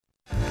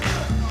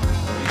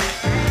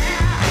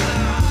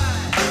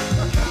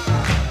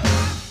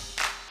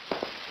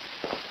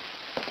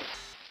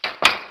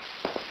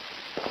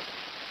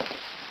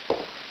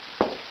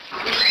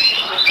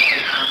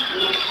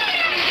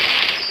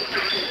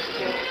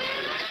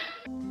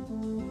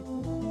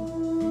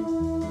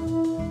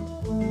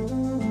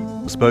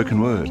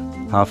Spoken Word,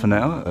 half an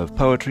hour of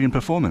poetry and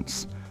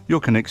performance, your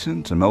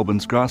connection to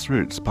Melbourne's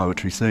grassroots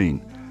poetry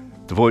scene,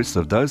 the voice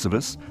of those of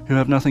us who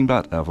have nothing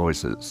but our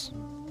voices.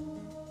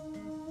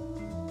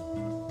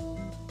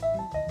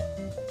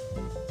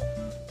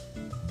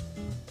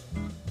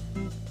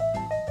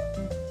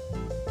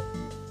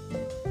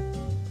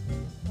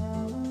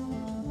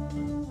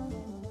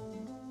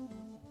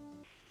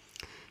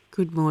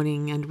 Good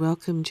morning and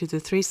welcome to the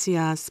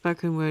 3CR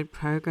Spoken Word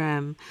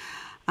program.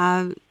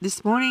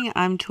 This morning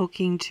I'm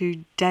talking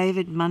to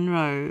David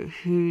Munro,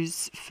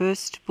 whose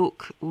first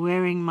book,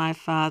 Wearing My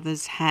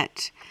Father's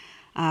Hat,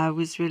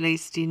 was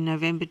released in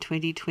November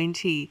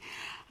 2020.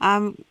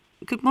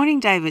 Good morning,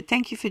 David.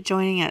 Thank you for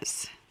joining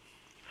us.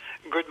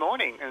 Good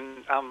morning,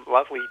 and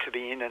lovely to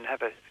be in and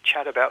have a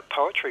chat about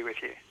poetry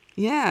with you.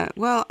 Yeah,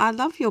 well, I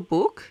love your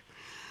book.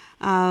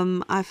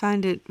 I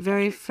find it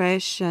very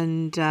fresh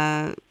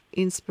and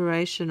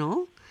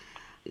inspirational.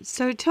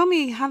 So tell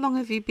me, how long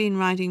have you been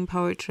writing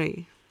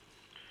poetry?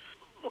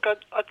 Look,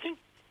 I think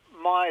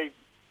my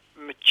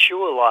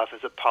mature life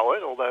as a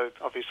poet, although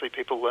obviously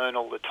people learn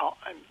all the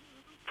time,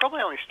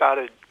 probably only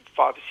started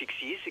 5 or 6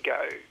 years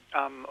ago,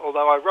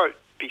 although I wrote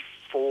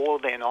before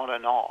then on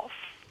and off,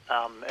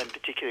 and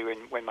particularly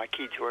when my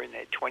kids were in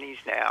their 20s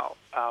now,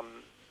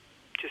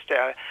 just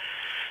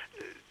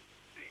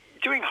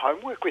doing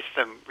homework with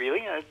them,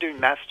 really, doing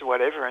maths or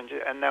whatever, and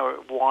they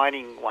were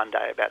whining one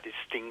day about this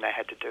thing they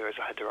had to do, as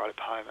I had to write a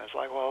poem. I was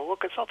like, well,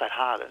 look, it's not that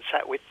hard, and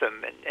sat with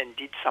them and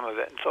did some of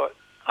it and thought,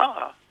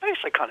 I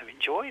actually kind of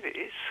enjoy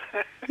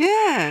this.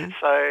 Yeah.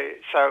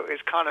 So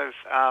it's kind of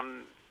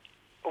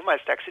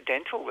almost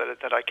accidental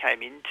that I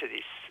came into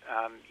this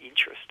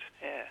interest,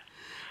 yeah.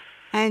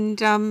 And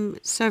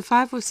so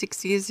 5 or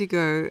 6 years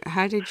ago,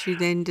 how did you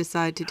then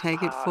decide to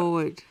take it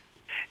forward?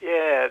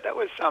 Yeah, that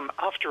was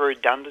after a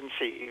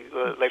redundancy.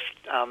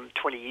 Left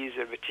 20 years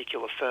at a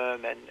particular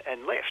firm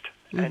and left.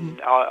 Mm-hmm.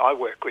 And I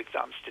work with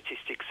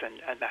statistics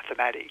and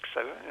mathematics,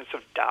 so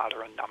sort of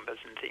data and numbers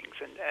and things.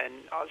 And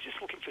I was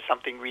just looking for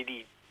something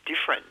really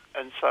different.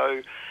 And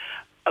so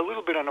a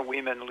little bit on a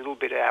whim and a little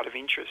bit out of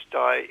interest,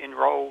 I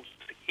enrolled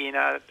in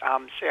a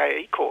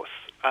CAE course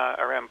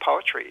around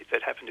poetry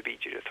that happened to be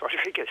Judith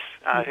Rodriguez,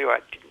 who I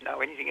didn't know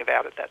anything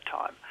about at that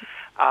time.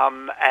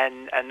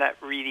 And that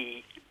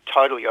really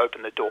totally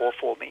opened the door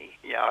for me.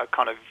 You know, I've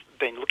kind of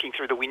been looking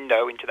through the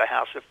window into the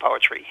house of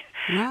poetry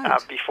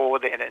before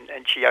then,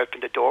 and she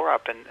opened the door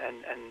up and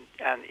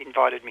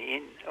invited me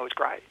in. It was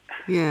great.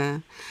 Yeah.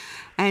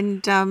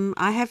 And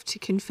I have to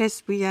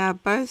confess, we are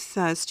both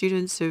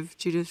students of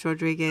Judith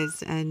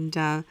Rodriguez and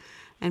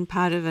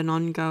part of an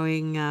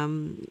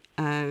ongoing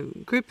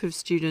group of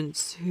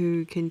students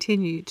who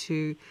continue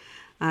to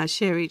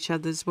share each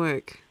other's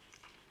work.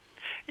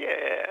 Yeah,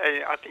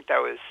 I think that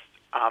was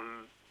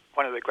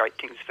one of the great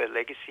things for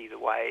Legacy, the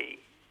way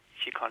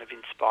she kind of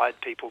inspired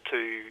people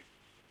to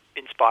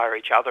inspire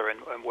each other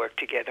and work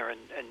together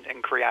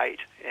and create.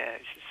 Yeah,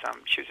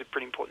 she was a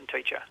pretty important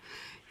teacher.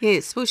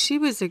 Yes, well, she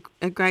was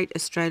a great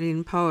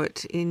Australian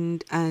poet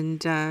and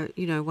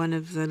one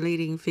of the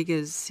leading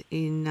figures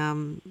in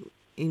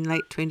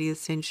late 20th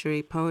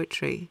century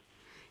poetry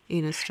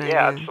in Australia.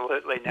 Yeah,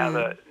 absolutely.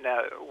 Now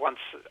once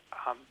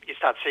you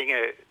start seeing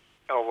her,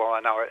 I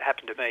know it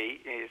happened to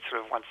me.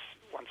 Sort of once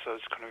I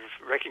was kind of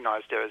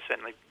recognised her, I was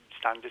certainly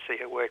starting to see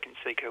her work and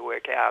seek her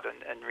work out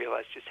and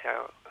realise just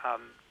how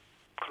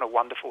kind of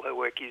wonderful her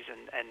work is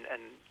and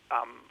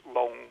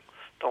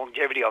the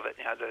longevity of it,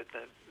 you know,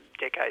 the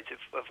decades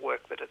of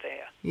work that are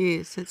there.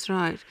 Yes, that's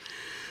right.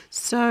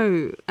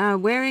 So,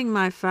 Wearing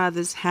My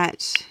Father's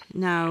Hat,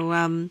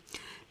 now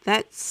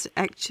that's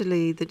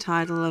actually the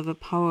title of a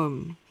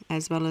poem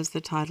as well as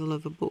the title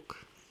of a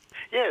book.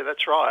 Yeah,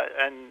 that's right.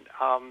 And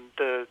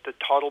the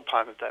title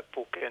poem of that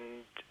book,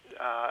 and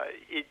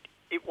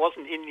it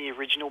wasn't in the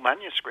original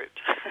manuscript.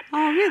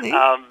 Oh, really?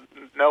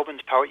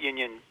 Melbourne's Poet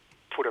Union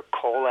put a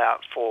call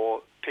out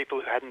for people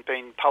who hadn't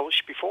been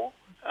published before,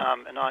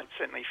 and I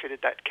certainly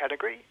fitted that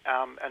category.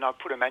 And I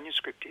put a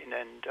manuscript in,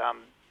 and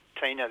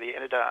Tina, the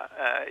editor,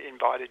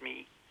 invited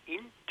me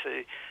in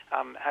to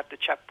have the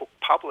chapbook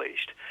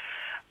published.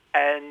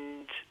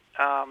 And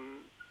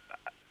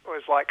it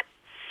was like,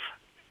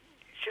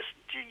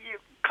 you're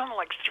kind of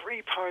like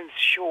 3 poems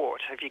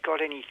short. Have you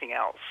got anything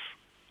else?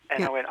 And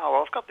yep. I went,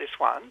 I've got this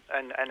one,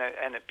 and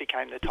it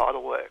became the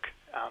title work.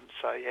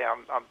 So yeah,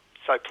 I'm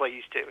so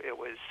pleased it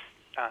was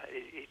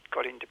it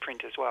got into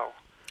print as well.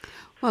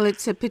 Well,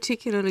 it's a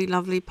particularly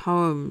lovely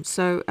poem.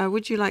 So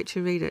would you like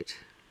to read it?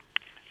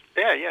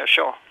 Yeah,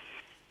 sure.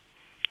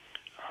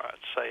 All right.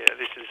 So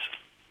this is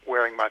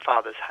Wearing My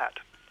Father's Hat.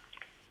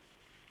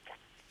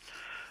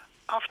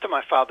 After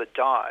my father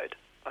died,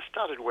 I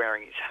started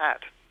wearing his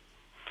hat.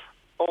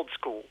 Old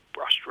school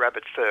brushed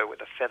rabbit fur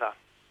with a feather.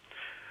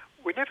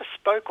 We never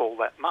spoke all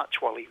that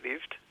much while he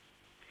lived.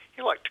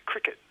 He liked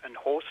cricket and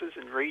horses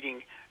and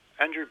reading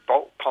Andrew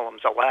Bolt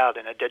poems aloud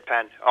in a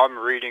deadpan, I'm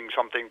reading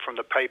something from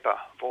the paper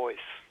voice.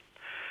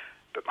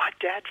 But my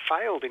dad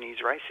failed in his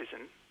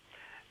racism,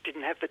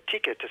 didn't have the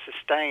ticker to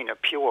sustain a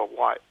pure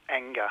white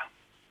anger.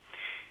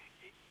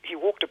 He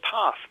walked a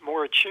path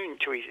more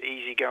attuned to his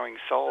easygoing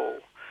soul,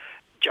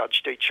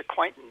 judged each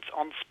acquaintance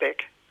on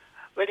spec,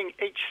 letting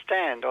each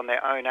stand on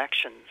their own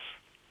actions.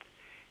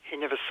 He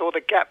never saw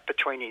the gap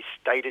between his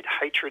stated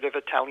hatred of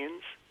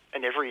Italians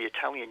and every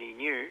Italian he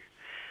knew,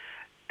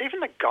 even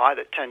the guy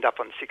that turned up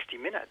on 60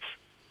 Minutes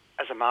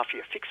as a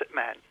mafia fix-it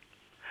man.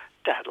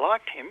 Dad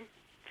liked him.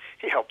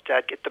 He helped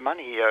Dad get the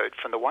money he owed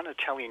from the one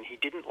Italian he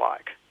didn't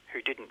like,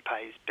 who didn't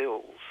pay his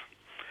bills.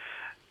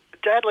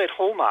 Dad let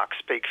Hallmark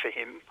speak for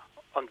him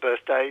on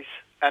birthdays,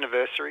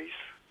 anniversaries.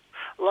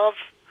 Love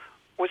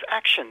was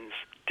actions,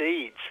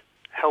 deeds,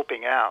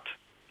 helping out.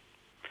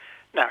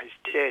 Now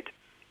he's dead.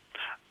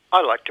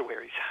 I like to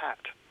wear his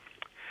hat.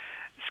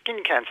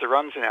 Skin cancer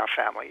runs in our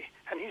family,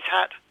 and his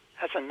hat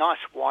has a nice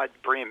wide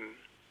brim.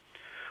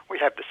 We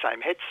have the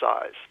same head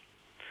size.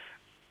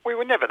 We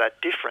were never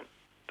that different,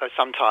 though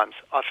sometimes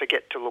I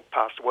forget to look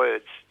past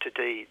words to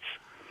deeds.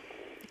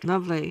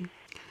 Lovely.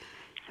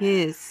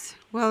 Yes.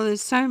 Well,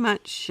 there's so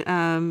much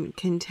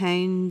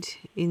contained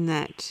in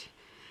that.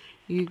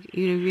 You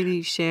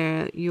really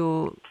share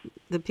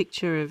the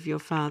picture of your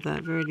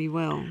father really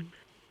well.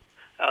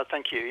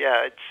 Thank you.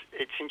 Yeah,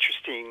 it's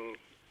interesting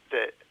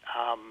that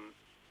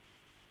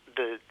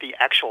the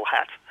actual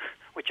hat,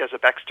 which has a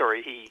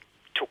backstory he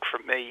took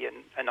from me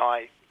and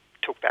I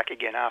took back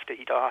again after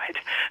he died.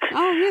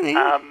 Oh, really?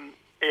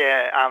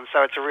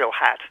 So it's a real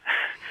hat.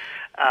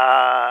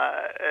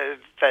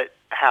 But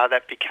how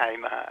that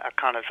became a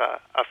kind of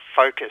a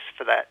focus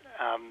for that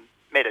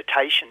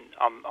meditation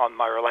on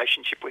my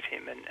relationship with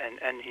him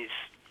and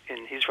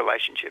his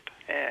relationship.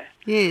 Yeah.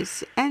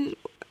 Yes. And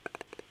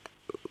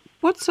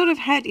what sort of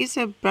hat is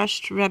a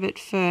brushed rabbit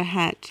fur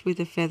hat with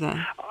a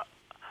feather?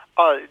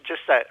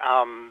 Just that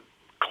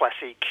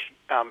classic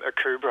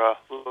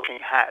Akubra-looking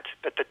hat,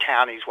 but the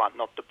townies one,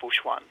 not the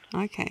bush one.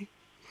 Okay.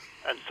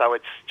 And so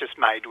it's just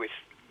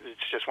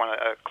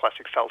a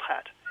classic felt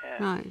hat.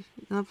 Yeah. Right.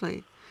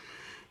 Lovely.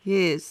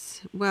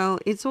 Yes. Well,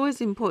 it's always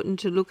important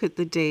to look at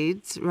the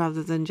deeds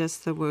rather than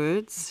just the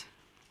words,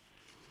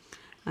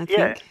 I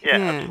think. Yeah,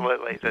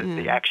 absolutely.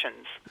 The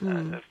actions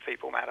of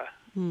people matter.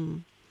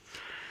 Mm.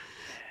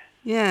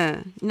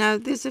 Yeah. Now,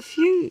 there's a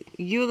few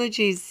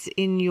eulogies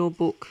in your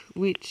book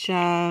which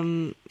are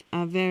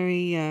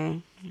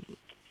very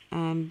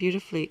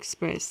beautifully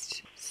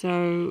expressed.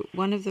 So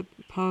one of the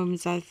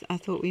poems I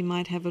thought we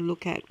might have a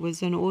look at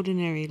was An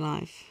Ordinary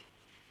Life.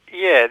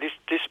 Yeah,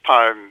 this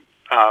poem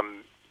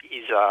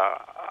is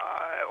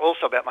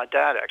also about my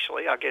dad,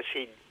 actually. I guess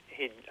he'd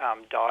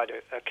died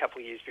a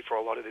couple of years before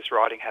a lot of this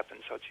writing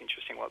happened, so it's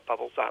interesting what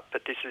bubbles up.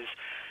 But this is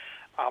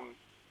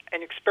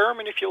an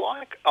experiment, if you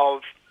like,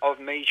 of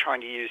me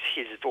trying to use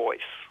his voice.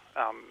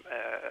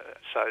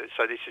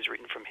 So this is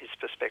written from his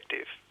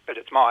perspective, but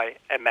it's my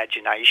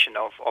imagination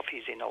of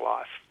his inner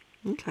life.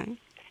 Okay.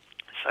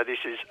 So this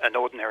is An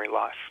Ordinary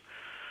Life.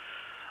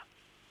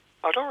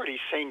 I'd already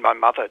seen my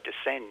mother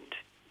descend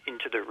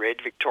into the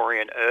red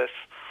Victorian earth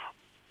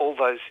all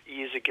those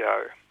years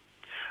ago.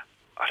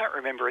 I don't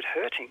remember it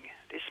hurting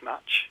this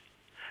much.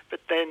 But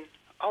then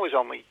I was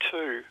only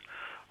 2,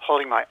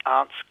 holding my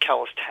aunt's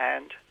calloused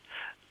hand,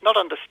 not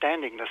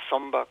understanding the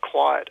sombre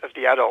quiet of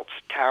the adults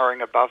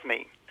towering above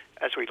me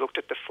as we looked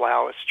at the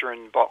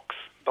flower-strewn box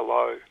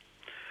below.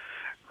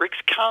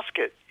 Rick's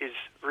casket is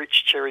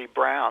rich cherry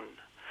brown,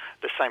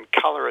 the same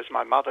colour as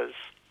my mother's.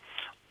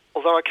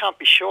 Although I can't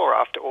be sure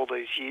after all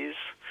these years,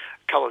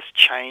 colours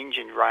change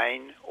in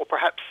rain, or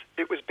perhaps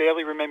it was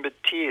barely remembered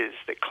tears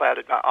that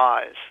clouded my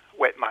eyes,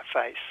 wet my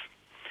face.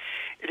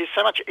 It is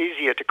so much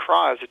easier to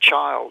cry as a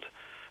child,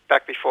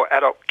 back before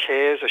adult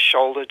cares are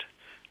shouldered,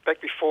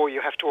 back before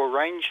you have to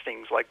arrange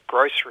things like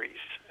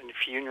groceries and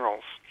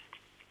funerals.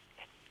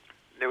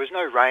 There was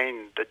no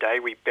rain the day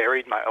we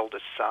buried my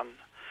eldest son,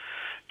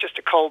 just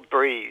a cold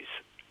breeze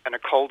and a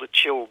colder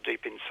chill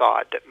deep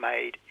inside that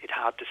made it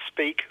hard to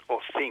speak or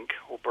think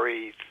or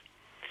breathe.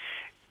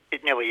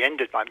 It nearly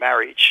ended my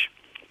marriage.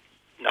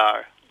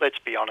 No, let's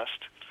be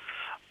honest.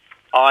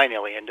 I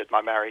nearly ended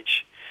my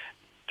marriage.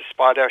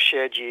 Despite our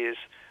shared years,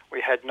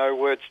 we had no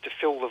words to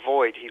fill the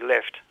void he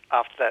left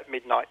after that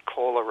midnight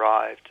call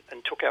arrived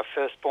and took our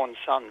firstborn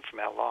son from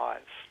our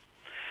lives.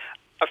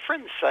 A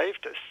friend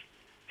saved us,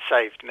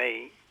 saved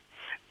me.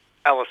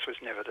 Alice was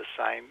never the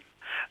same.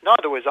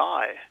 Neither was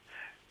I,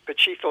 but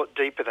she thought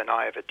deeper than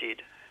I ever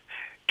did.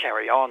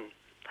 Carry on.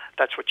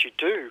 That's what you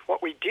do,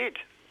 what we did.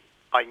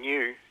 I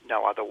knew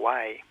no other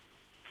way.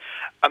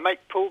 A mate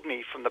pulled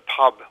me from the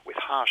pub with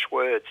harsh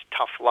words,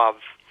 tough love.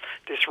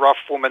 This rough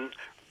woman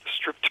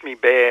stripped me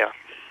bare,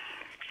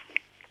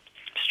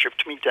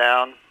 stripped me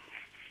down,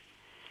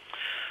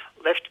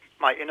 left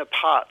my inner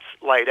parts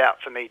laid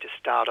out for me to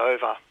start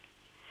over.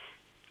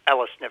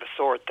 Alice never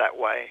saw it that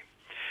way.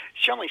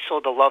 She only saw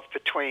the love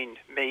between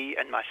me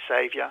and my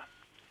saviour.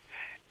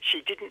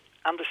 She didn't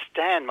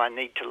understand my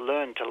need to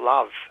learn to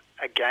love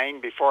again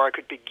before I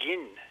could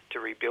begin to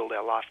rebuild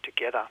our life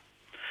together.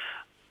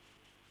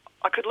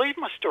 I could leave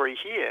my story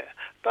here,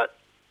 but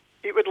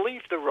it would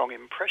leave the wrong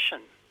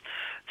impression.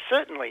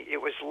 Certainly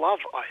it was love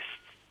I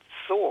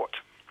sought,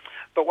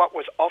 but what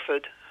was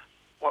offered,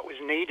 what was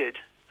needed,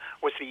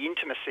 was the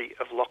intimacy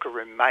of locker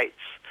room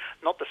mates,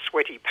 not the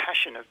sweaty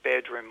passion of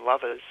bedroom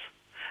lovers.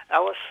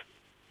 Alice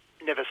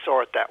never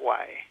saw it that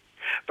way.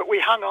 But we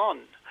hung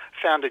on,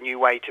 found a new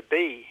way to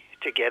be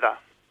together.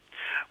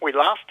 We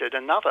lasted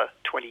another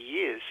 20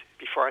 years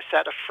before I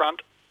sat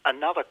affront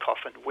another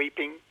coffin,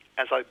 weeping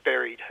as I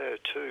buried her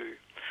too.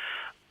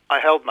 I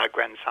held my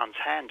grandson's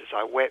hand as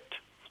I wept.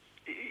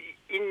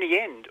 In the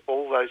end,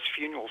 all those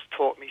funerals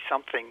taught me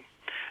something.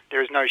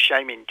 There is no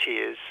shame in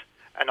tears,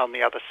 and on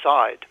the other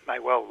side may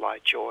well lie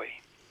joy.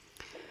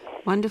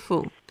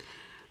 Wonderful.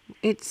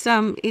 It's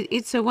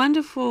a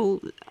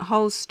wonderful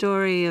whole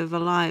story of a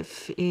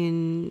life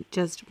in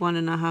just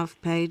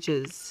 1.5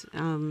 pages.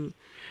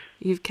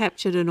 You've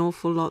captured an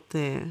awful lot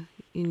there.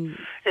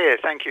 Yeah,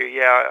 thank you.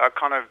 Yeah, I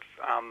kind of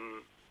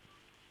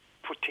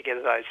put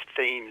together those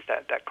themes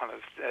that kind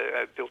of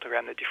built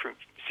around the different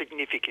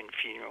significant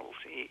funerals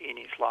in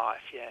his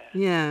life. Yeah.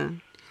 Yeah.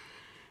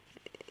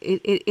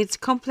 It's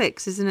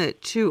complex, isn't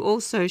it, to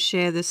also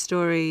share the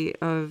story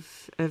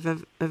of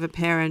a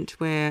parent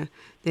where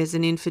there's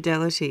an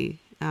infidelity,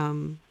 Yeah,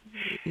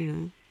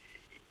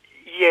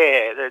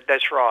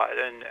 that's right.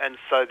 And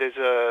so there's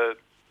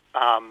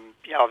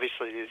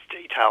obviously there's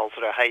details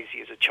that are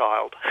hazy as a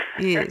child.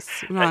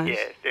 Yes, right.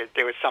 But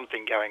there was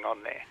something going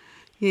on there.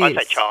 Yes.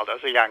 I say child, I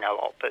was a young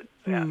adult, but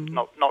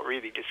not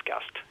really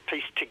discussed,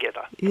 pieced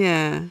together.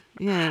 Yeah.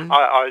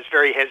 I was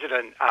very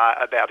hesitant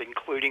about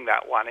including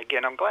that one.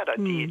 Again, I'm glad I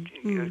did,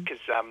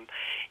 because I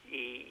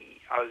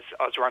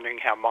was wondering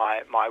how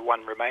my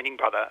one remaining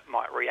brother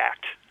might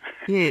react.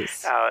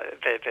 Yes.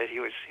 But he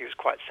was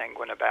quite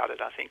sanguine about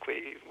it. I think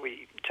we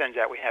turns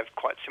out we have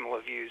quite similar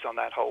views on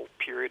that whole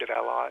period of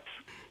our lives.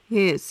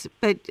 Yes,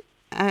 but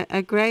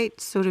a great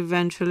sort of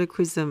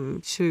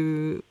ventriloquism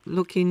to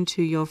look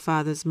into your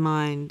father's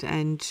mind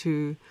and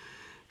to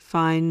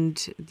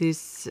find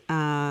this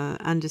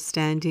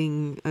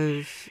understanding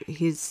of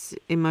his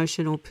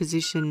emotional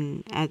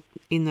position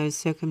in those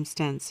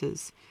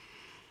circumstances.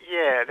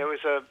 Yeah, there was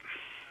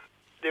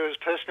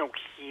personal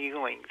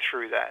healing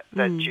through that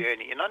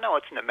journey, and I know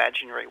it's an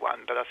imaginary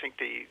one, but I think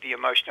the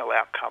emotional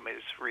outcome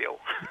is real.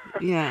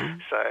 Yeah.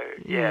 So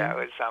it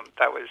was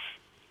that was.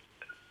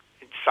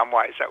 In some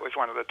ways, that was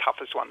one of the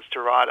toughest ones to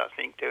write. I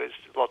think there was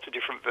lots of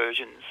different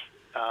versions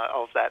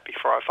of that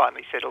before I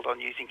finally settled on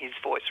using his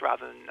voice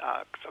rather than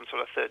some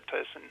sort of third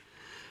person,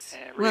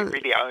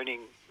 really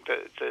owning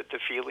the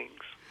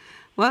feelings.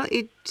 Well,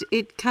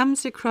 it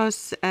comes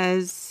across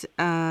as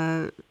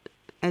an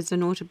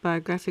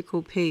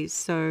autobiographical piece.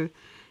 So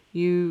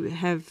you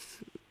have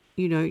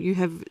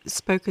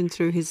spoken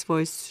through his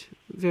voice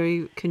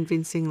very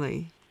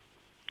convincingly.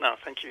 No,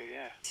 thank you.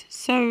 Yeah.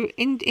 So,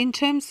 in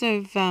terms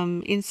of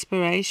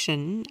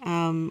inspiration,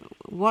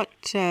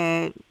 what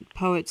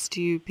poets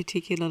do you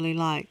particularly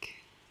like?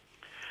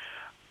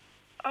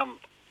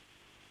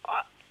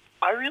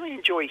 I really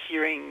enjoy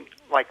hearing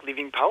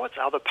living poets.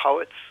 Other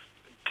poets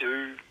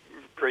do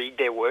read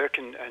their work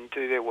and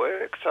do their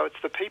work. So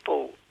it's the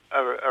people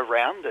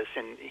around us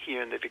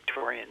here in the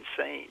Victorian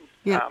scene,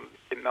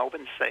 the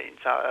Melbourne scene.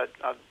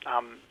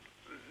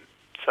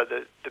 So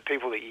the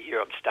people that you hear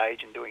on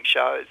stage and doing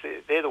shows,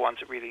 they're the ones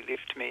that really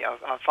lift me.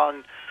 I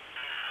find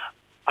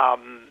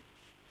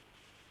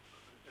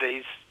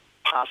these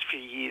past few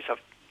years I've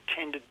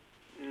tended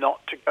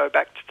not to go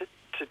back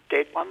to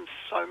dead ones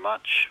so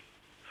much.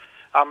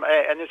 And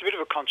there's a bit of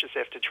a conscious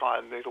effort to try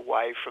and move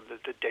away from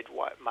the dead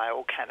white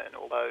male canon,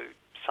 although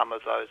some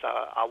of those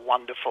are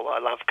wonderful. I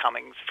love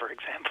Cummings, for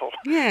example.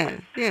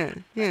 Yeah.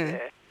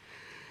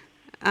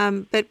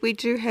 But we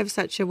do have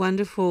such a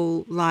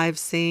wonderful live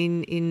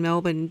scene in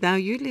Melbourne. Now,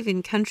 you live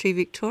in country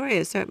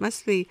Victoria, so it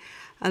must be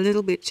a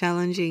little bit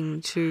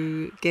challenging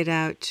to get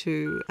out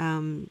to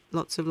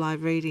lots of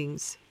live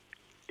readings.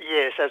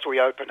 Yes, as we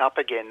open up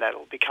again,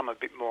 that'll become a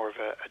bit more of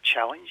a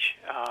challenge.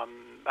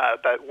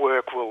 But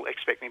work will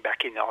expect me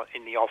back in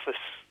the office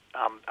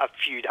a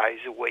few days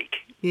a week.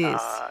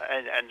 Yes.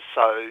 And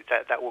so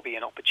that will be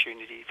an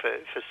opportunity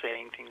for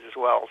seeing things as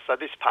well. So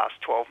this past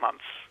 12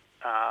 months,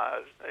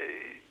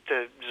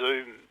 the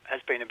Zoom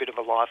has been a bit of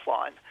a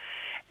lifeline.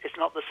 It's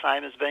not the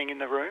same as being in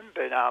the room,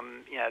 but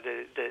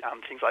the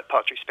things like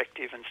Poetry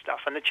Spective and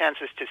stuff, and the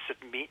chances to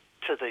submit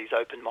to these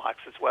open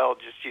mics as well,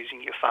 just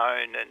using your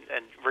phone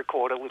and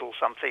record a little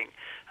something,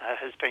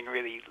 has been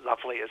really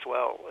lovely as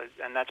well.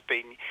 And that's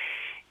been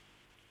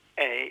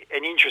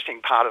an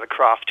interesting part of the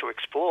craft to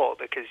explore,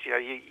 because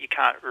you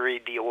can't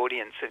read the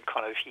audience and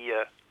kind of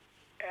hear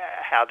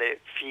how they're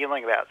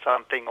feeling about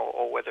something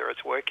or whether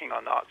it's working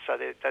or not. So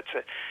that's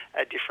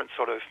a different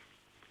sort of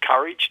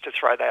courage to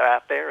throw that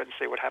out there and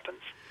see what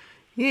happens.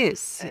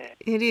 Yes,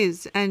 it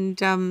is.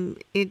 And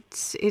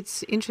it's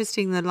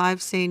interesting, the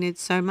live scene,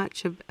 it's so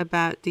much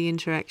about the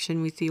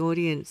interaction with the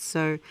audience.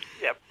 So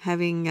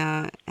having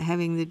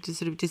the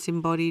sort of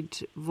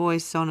disembodied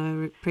voice on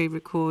a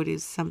pre-record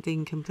is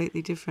something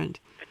completely different.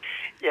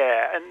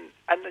 Yeah,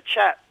 and the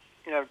chat,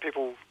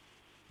 people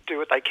do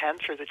what they can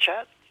through the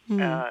chat. And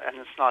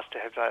it's nice to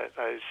have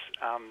those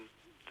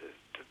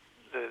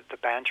the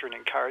banter and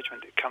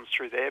encouragement that comes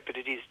through there, but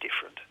it is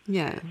different.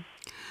 Yeah.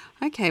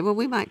 Okay, well,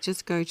 we might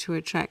just go to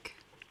a track.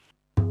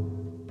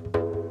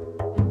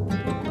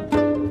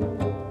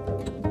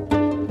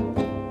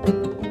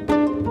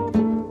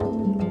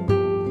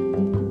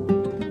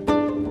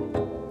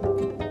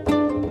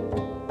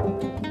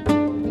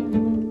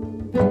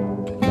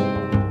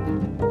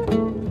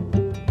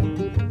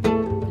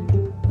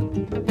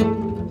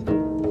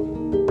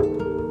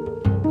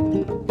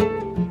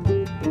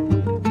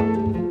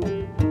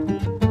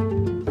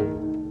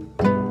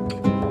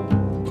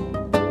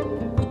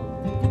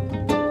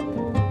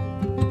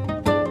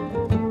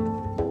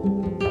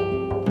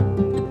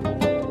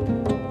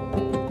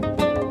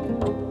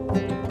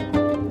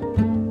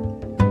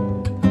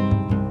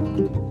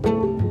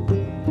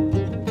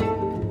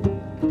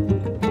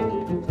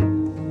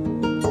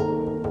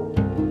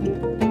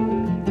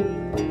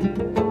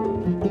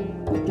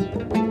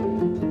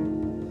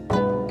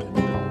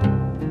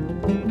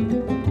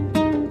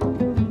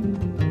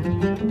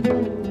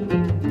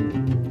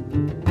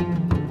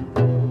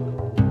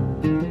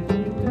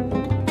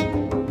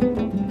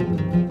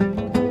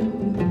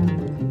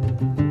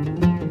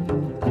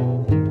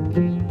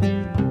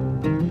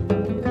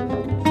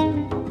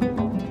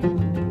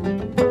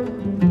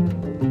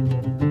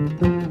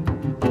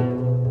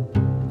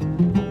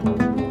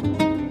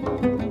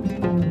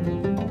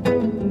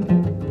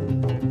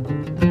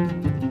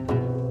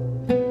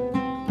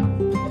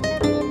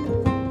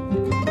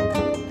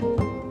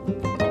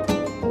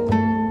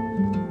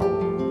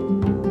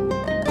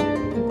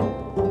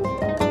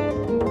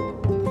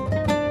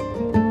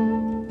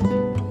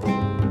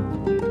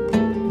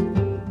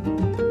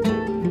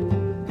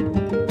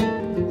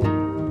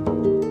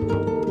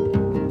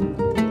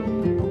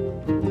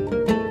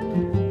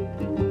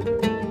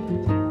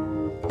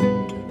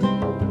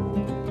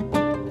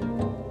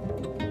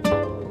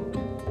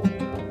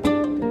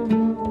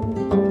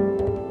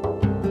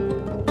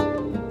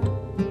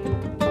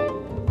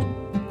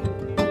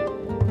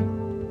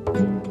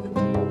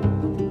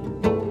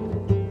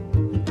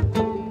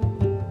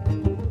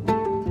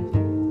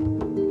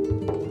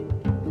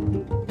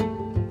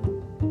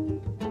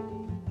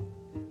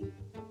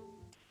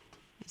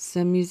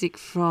 Some music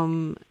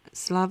from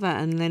Slava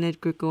and Leonard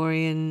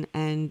Gregorian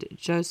and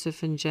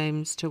Joseph and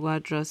James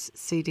Tawadros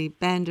CD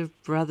Band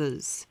of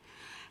Brothers.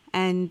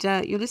 And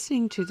you're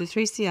listening to the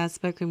 3CR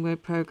Spoken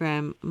Word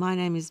program. My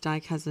name is Di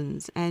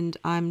Cousins, and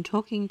I'm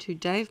talking to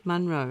Dave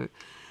Munro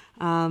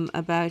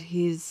about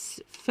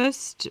his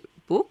first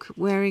book,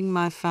 Wearing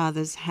My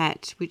Father's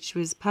Hat, which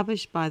was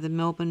published by the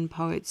Melbourne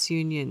Poets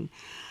Union.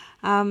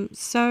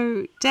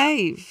 So,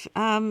 Dave,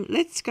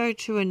 let's go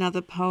to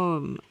another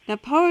poem. Now,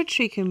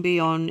 poetry can be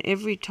on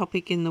every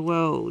topic in the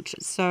world.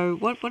 So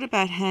what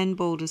about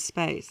Handball to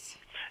Space?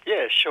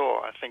 Yeah,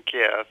 sure. I think,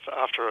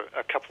 after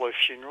a couple of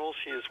funerals,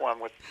 here's one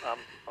with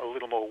a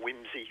little more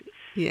whimsy.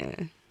 Yeah.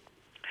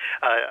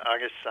 I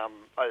guess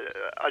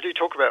I do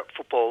talk about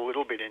football a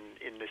little bit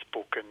in this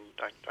book, and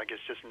I guess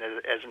just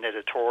as an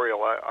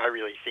editorial, I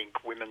really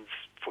think women's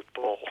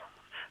football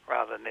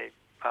rather than the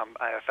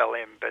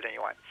AFLM, but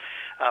anyway,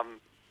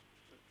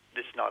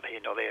 this is neither here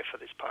nor there for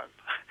this poem.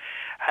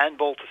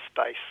 Handball to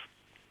Space.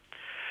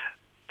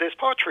 There's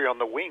poetry on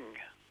the wing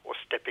or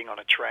stepping on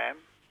a tram.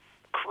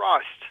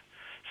 Christ,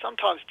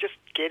 sometimes just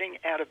getting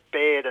out of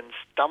bed and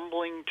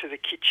stumbling to the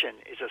kitchen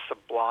is a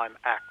sublime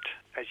act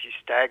as you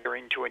stagger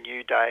into a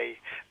new day,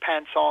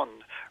 pants on,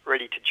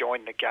 ready to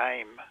join the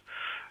game.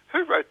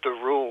 Who wrote the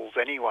rules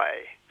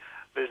anyway?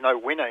 There's no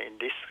winner in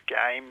this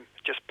game,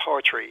 just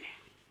poetry.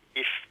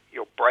 If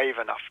you're brave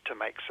enough to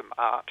make some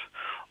art,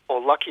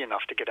 or lucky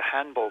enough to get a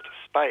handball to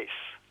space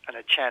and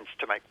a chance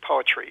to make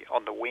poetry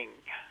on the wing.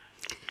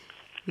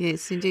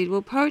 Yes, indeed.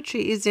 Well,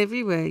 poetry is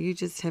everywhere. You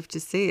just have to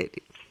see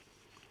it.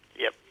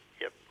 Yep.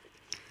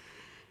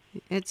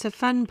 It's a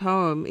fun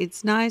poem.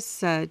 It's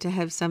nice to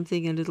have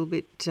something a little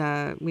bit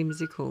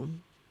whimsical.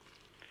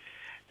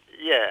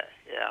 Yeah,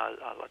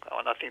 I like that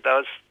one. I think that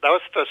was the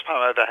first poem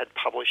I ever had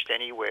published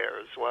anywhere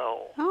as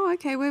well. Oh,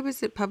 okay. Where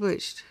was it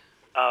published?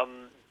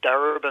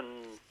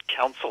 Darebin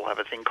Council have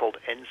a thing called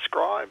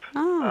Nscribe.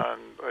 Oh.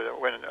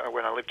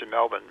 When I lived in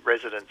Melbourne,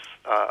 residents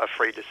are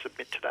free to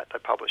submit to that. They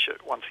publish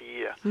it once a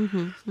year,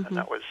 and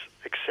that was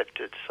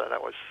accepted. So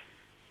that was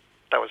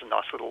a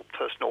nice little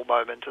personal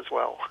moment as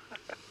well.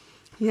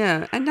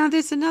 Yeah, and now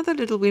there's another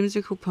little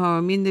whimsical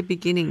poem, In the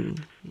Beginning.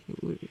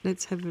 Would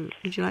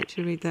you like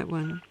to read that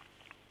one?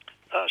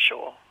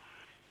 Sure.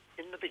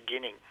 In the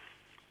beginning,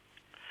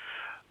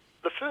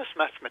 the first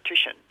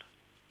mathematician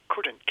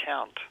couldn't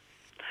count.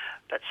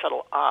 That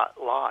subtle art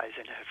lies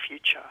in her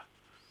future.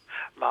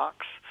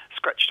 Marks,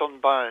 scratched on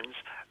bones,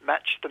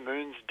 matched the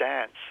moon's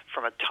dance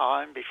from a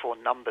time before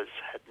numbers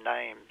had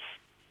names.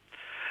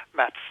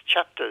 Maths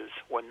chapters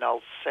were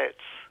null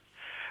sets,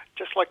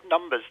 just like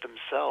numbers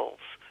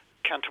themselves,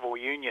 countable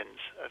unions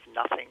of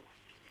nothing.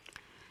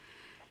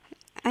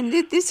 And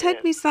this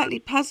had me slightly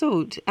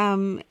puzzled.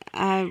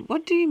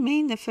 What do you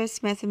mean the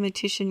first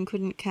mathematician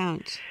couldn't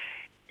count?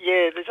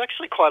 Yeah, there's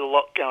actually quite a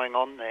lot going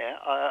on there.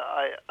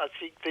 I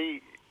think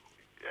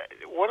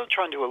what I'm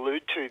trying to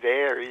allude to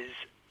there is,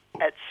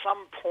 at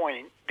some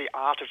point, the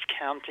art of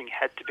counting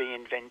had to be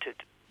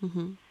invented.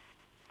 Mm-hmm.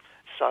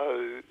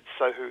 So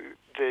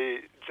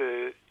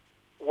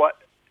what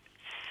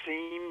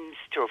seems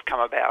to have come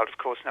about, of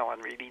course, no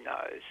one really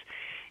knows,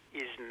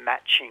 is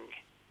matching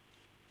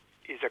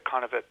is a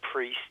kind of a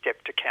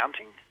pre-step to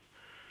counting.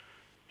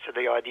 So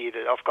the idea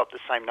that I've got the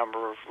same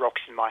number of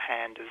rocks in my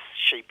hand as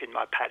sheep in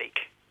my paddock,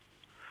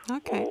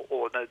 Okay.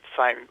 or the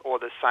same,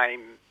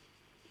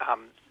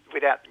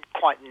 without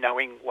quite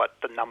knowing what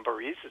the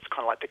number is. It's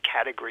kind of like the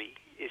category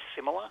is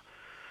similar.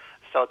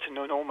 So it's an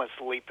enormous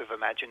leap of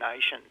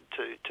imagination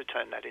to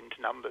turn that into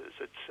numbers.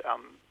 It's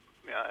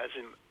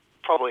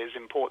probably as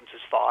important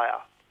as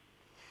fire.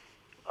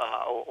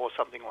 Or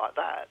something like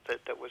that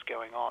was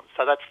going on.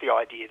 So that's the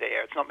idea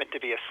there. It's not meant to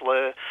be a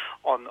slur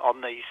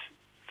on these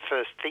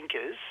first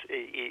thinkers.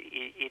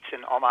 It's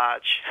an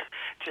homage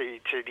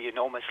to the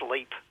enormous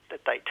leap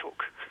that they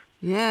took.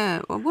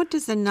 Yeah. Well, what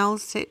does a null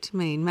set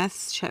mean?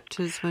 Maths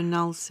chapters were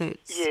null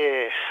sets.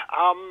 Yeah.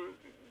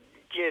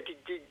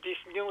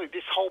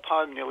 This whole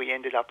poem nearly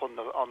ended up on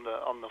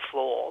the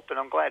floor, but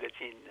I'm glad it's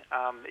in.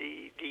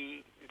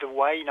 The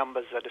way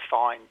numbers are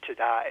defined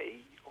today,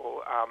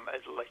 or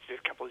at least there's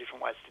a couple of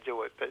different ways to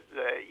do it, but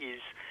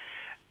is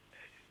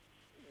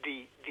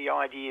the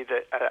idea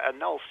that a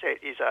null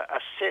set is a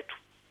set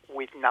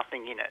with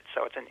nothing in it,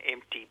 so it's an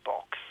empty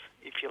box,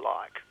 if you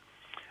like.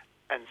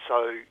 And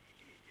so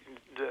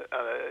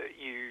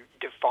you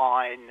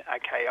define,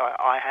 okay,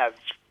 I have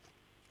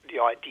the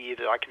idea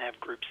that I can have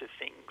groups of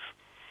things,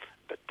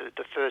 but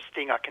the first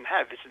thing I can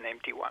have is an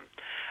empty one.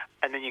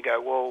 And then you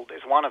go, well,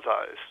 there's one of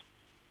those,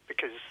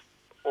 because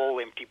all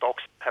empty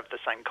boxes have the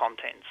same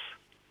contents.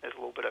 There's a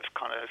little bit of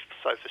kind of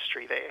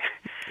sophistry there.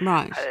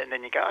 Right. And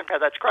then you go, okay,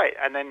 that's great.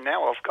 And then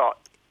now I've got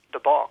the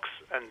box,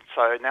 and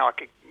so now I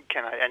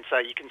and so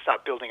you can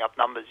start building up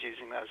numbers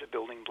using those as a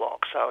building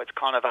block. So it's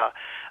kind of a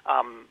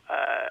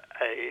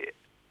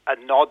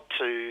nod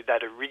to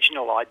that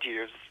original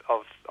idea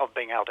of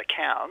being able to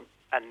count,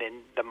 and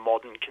then the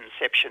modern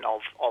conception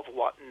of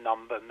what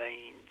number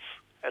means,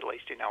 at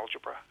least in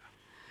algebra.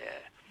 Yeah.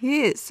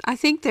 Yes, I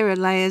think there are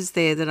layers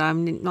there that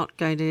I'm not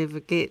going to ever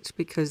get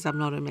because I'm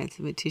not a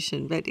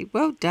mathematician, but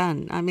well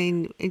done. I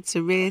mean, it's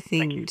a rare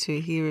thing to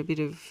hear a bit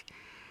of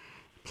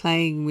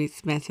playing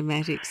with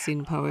mathematics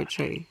in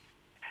poetry.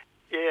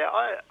 Yeah,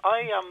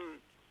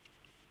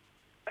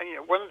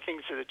 one of the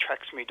things that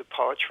attracts me to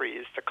poetry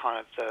is the kind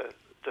of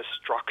the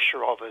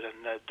structure of it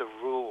and the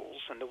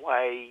rules and the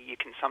way you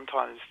can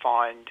sometimes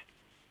find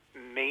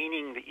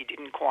meaning that you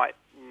didn't quite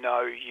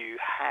know you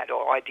had,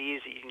 or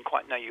ideas that you didn't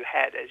quite know you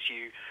had, as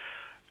you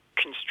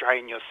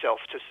constrain yourself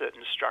to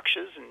certain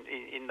structures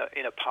in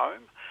a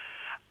poem.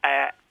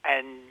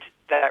 And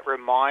that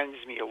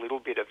reminds me a little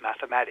bit of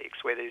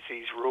mathematics, where there's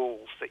these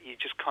rules that you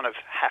just kind of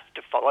have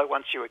to follow.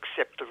 Once you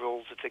accept the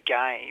rules of the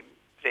game,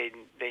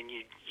 then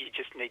you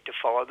just need to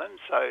follow them.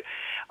 So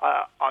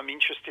I'm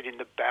interested in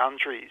the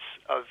boundaries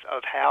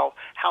of how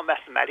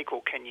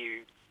mathematical can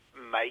you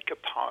make a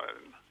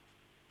poem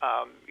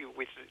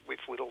with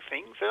little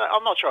things. And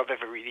I'm not sure I've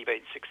ever really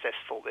been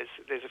successful.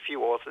 There's a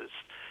few authors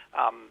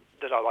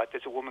that I like.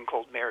 There's a woman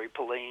called Mary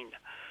Pauline,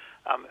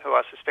 who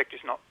I suspect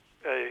is not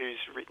who's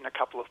written a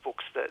couple of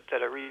books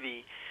that are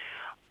really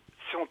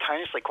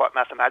simultaneously quite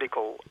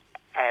mathematical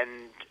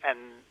and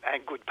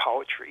good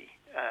poetry.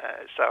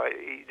 So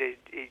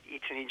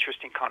it's an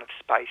interesting kind of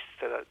space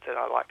that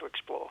I like to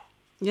explore.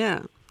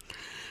 Yeah.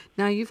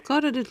 Now, you've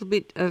got a little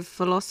bit of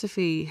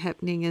philosophy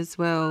happening as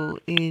well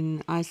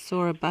in I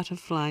Saw a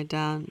Butterfly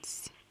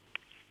Dance.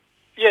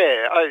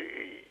 Yeah,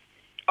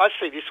 I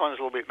see this one as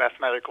a little bit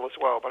mathematical as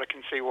well, but I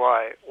can see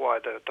why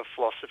the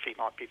philosophy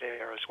might be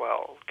there as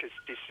well, because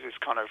this is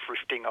kind of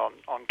riffing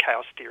on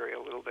chaos theory a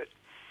little bit.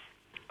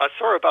 I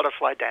saw a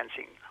butterfly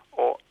dancing,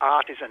 or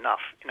art is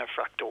enough in a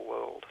fractal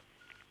world.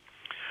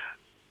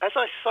 As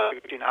I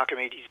soaked in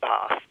Archimedes'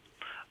 bath,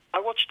 I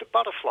watched a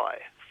butterfly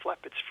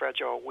flap its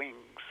fragile wings,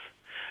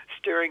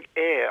 stirring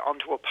air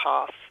onto a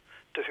path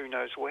to who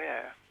knows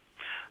where.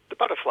 The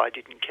butterfly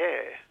didn't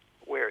care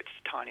where its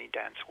tiny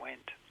dance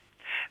went.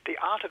 The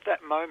art of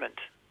that moment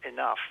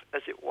enough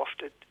as it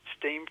wafted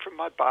steam from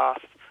my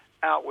bath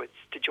outwards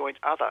to join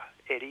other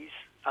eddies,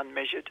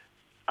 unmeasured,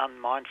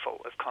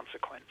 unmindful of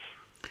consequence.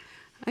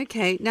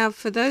 Okay, now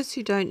for those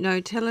who don't know,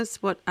 tell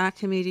us what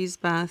Archimedes'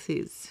 bath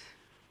is.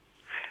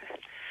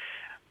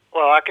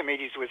 Well,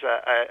 Archimedes was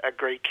a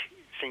Greek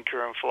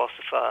thinker and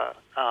philosopher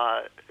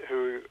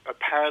who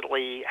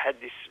apparently had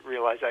this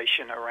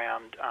realization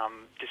around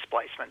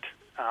displacement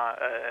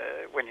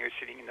when he was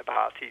sitting in the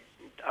bath.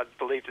 I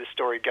believe the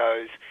story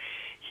goes,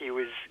 he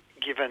was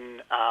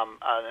given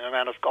an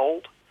amount of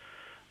gold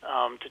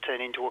to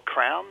turn into a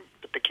crown,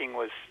 but the king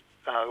was,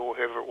 or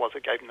whoever it was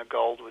that gave him the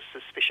gold, was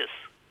suspicious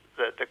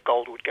that the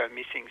gold would go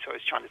missing, so he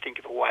was trying to think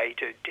of a way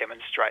to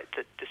demonstrate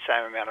that the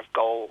same amount of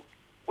gold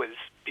was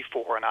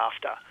before and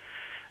after.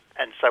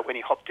 And so when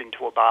he hopped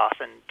into a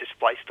bath and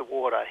displaced the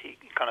water, he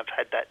kind of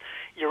had that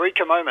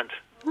eureka moment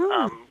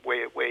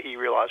where he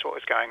realised what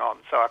was going on.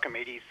 So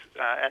Archimedes,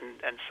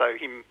 and so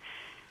him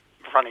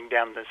running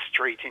down the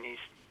street in his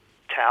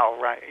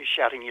towel,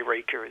 shouting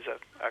 "Eureka" is a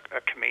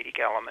comedic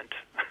element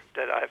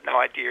that I have no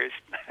idea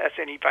has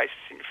any basis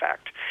in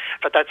fact.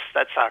 But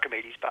that's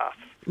Archimedes' bath.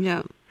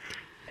 Yeah.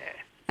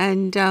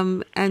 And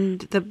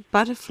the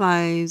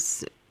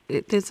butterflies.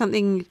 There's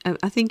something.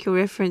 I think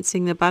you're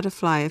referencing the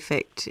butterfly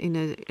effect.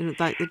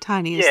 Like the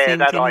tiniest thing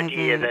that can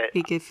idea have a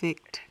big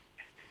effect.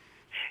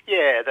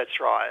 Yeah, that's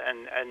right.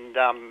 And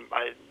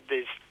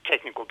there's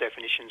technical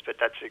definitions, but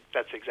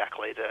that's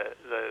exactly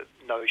the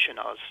notion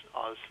I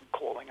was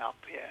calling up.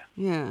 Yeah.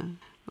 Yeah.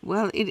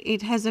 Well,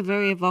 it has a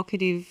very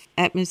evocative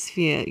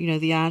atmosphere.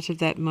 The art of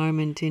that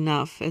moment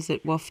enough as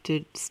it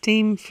wafted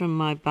steam from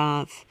my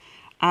bath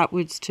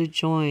outwards to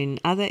join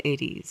other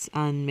eddies,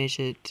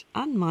 unmeasured,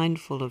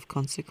 unmindful of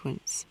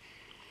consequence.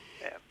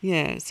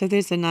 Yeah, so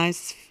there's a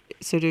nice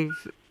sort of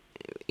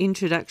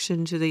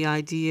introduction to the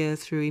idea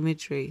through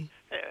imagery.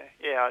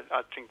 Yeah,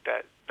 I think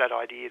that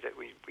idea that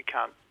we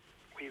can't,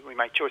 we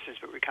make choices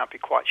but we can't be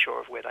quite sure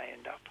of where they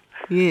end up.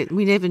 Yeah,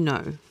 we never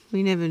know.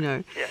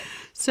 Yeah.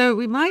 So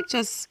we might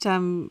just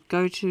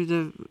go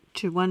to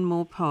one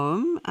more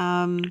poem.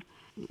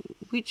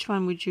 Which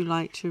one would you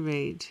like to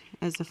read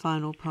as a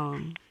final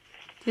poem?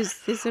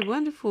 There's a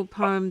wonderful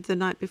poem, The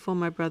Night Before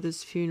My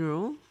Brother's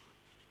Funeral.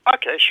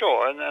 Okay,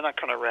 sure, and that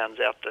kind of rounds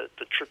out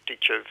the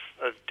triptych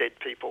of dead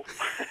people.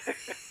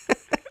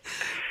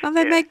 Well,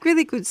 they make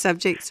really good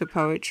subjects for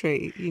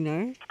poetry,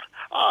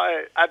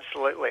 Oh,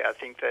 absolutely. I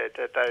think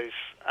that those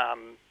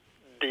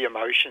the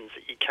emotions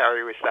that you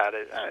carry with that,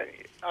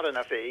 I don't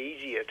know if they're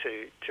easier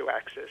to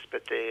access,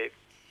 but they're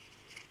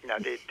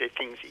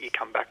things that you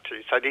come back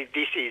to. So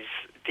this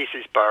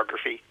is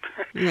biography.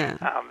 Yeah.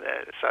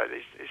 So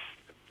this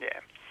yeah.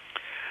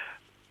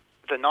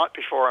 The night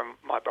before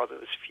my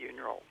brother's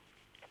funeral,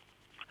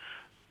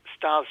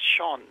 stars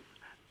shone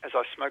as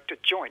I smoked a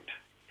joint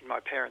in my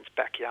parents'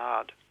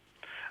 backyard.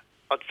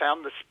 I'd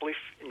found the spliff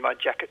in my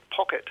jacket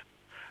pocket,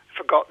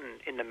 forgotten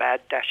in the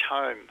mad dash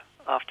home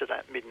after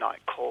that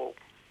midnight call.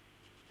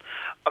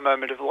 A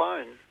moment of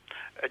alone,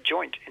 a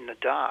joint in the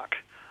dark,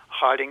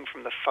 hiding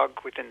from the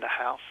fog within the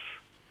house.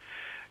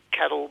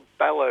 Cattle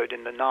bellowed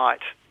in the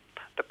night,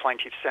 the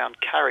plaintive sound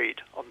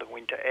carried on the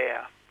winter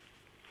air.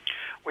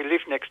 We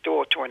lived next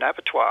door to an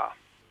abattoir.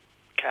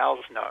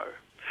 Cows know.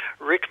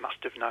 Rick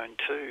must have known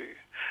too,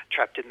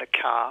 trapped in the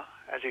car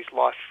as his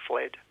life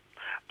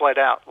bled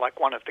out like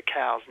one of the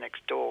cows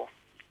next door.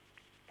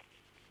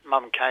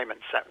 Mum came and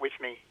sat with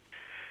me.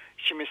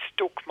 She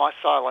mistook my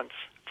silence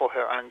for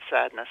her own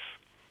sadness,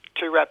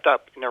 too wrapped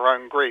up in her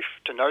own grief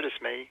to notice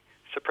me,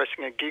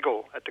 suppressing a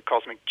giggle at the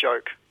cosmic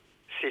joke,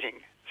 sitting,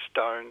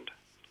 stoned,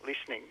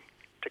 listening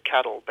to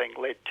cattle being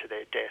led to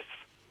their death.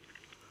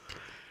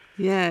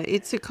 Yeah,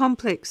 it's a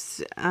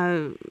complex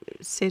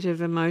set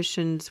of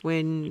emotions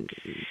when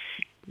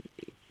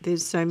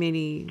there's so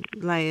many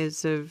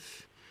layers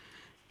of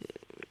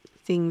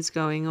things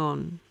going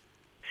on.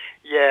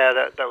 Yeah,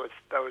 that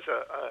was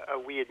a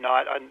weird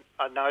night.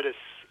 I noticed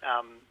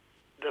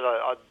that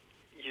I'd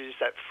use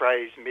that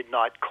phrase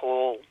 "midnight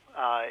call"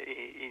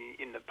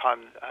 in the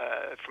poem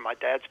from my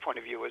dad's point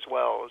of view as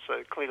well.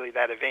 So clearly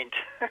that event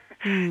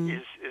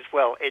is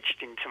well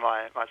etched into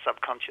my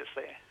subconscious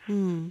there.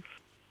 Mm.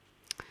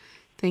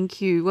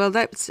 Thank you. Well,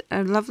 that's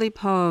a lovely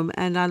poem,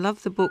 and I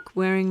love the book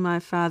Wearing My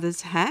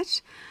Father's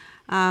Hat.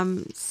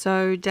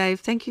 So, Dave,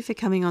 thank you for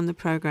coming on the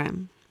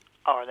program.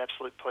 Oh, an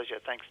absolute pleasure.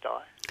 Thanks,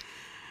 Di.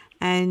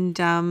 And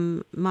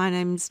my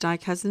name's Di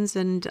Cousins,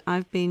 and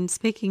I've been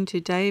speaking to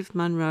Dave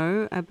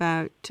Munro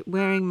about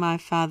Wearing My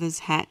Father's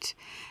Hat,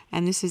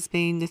 and this has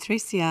been the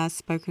 3CR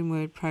Spoken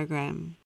Word program.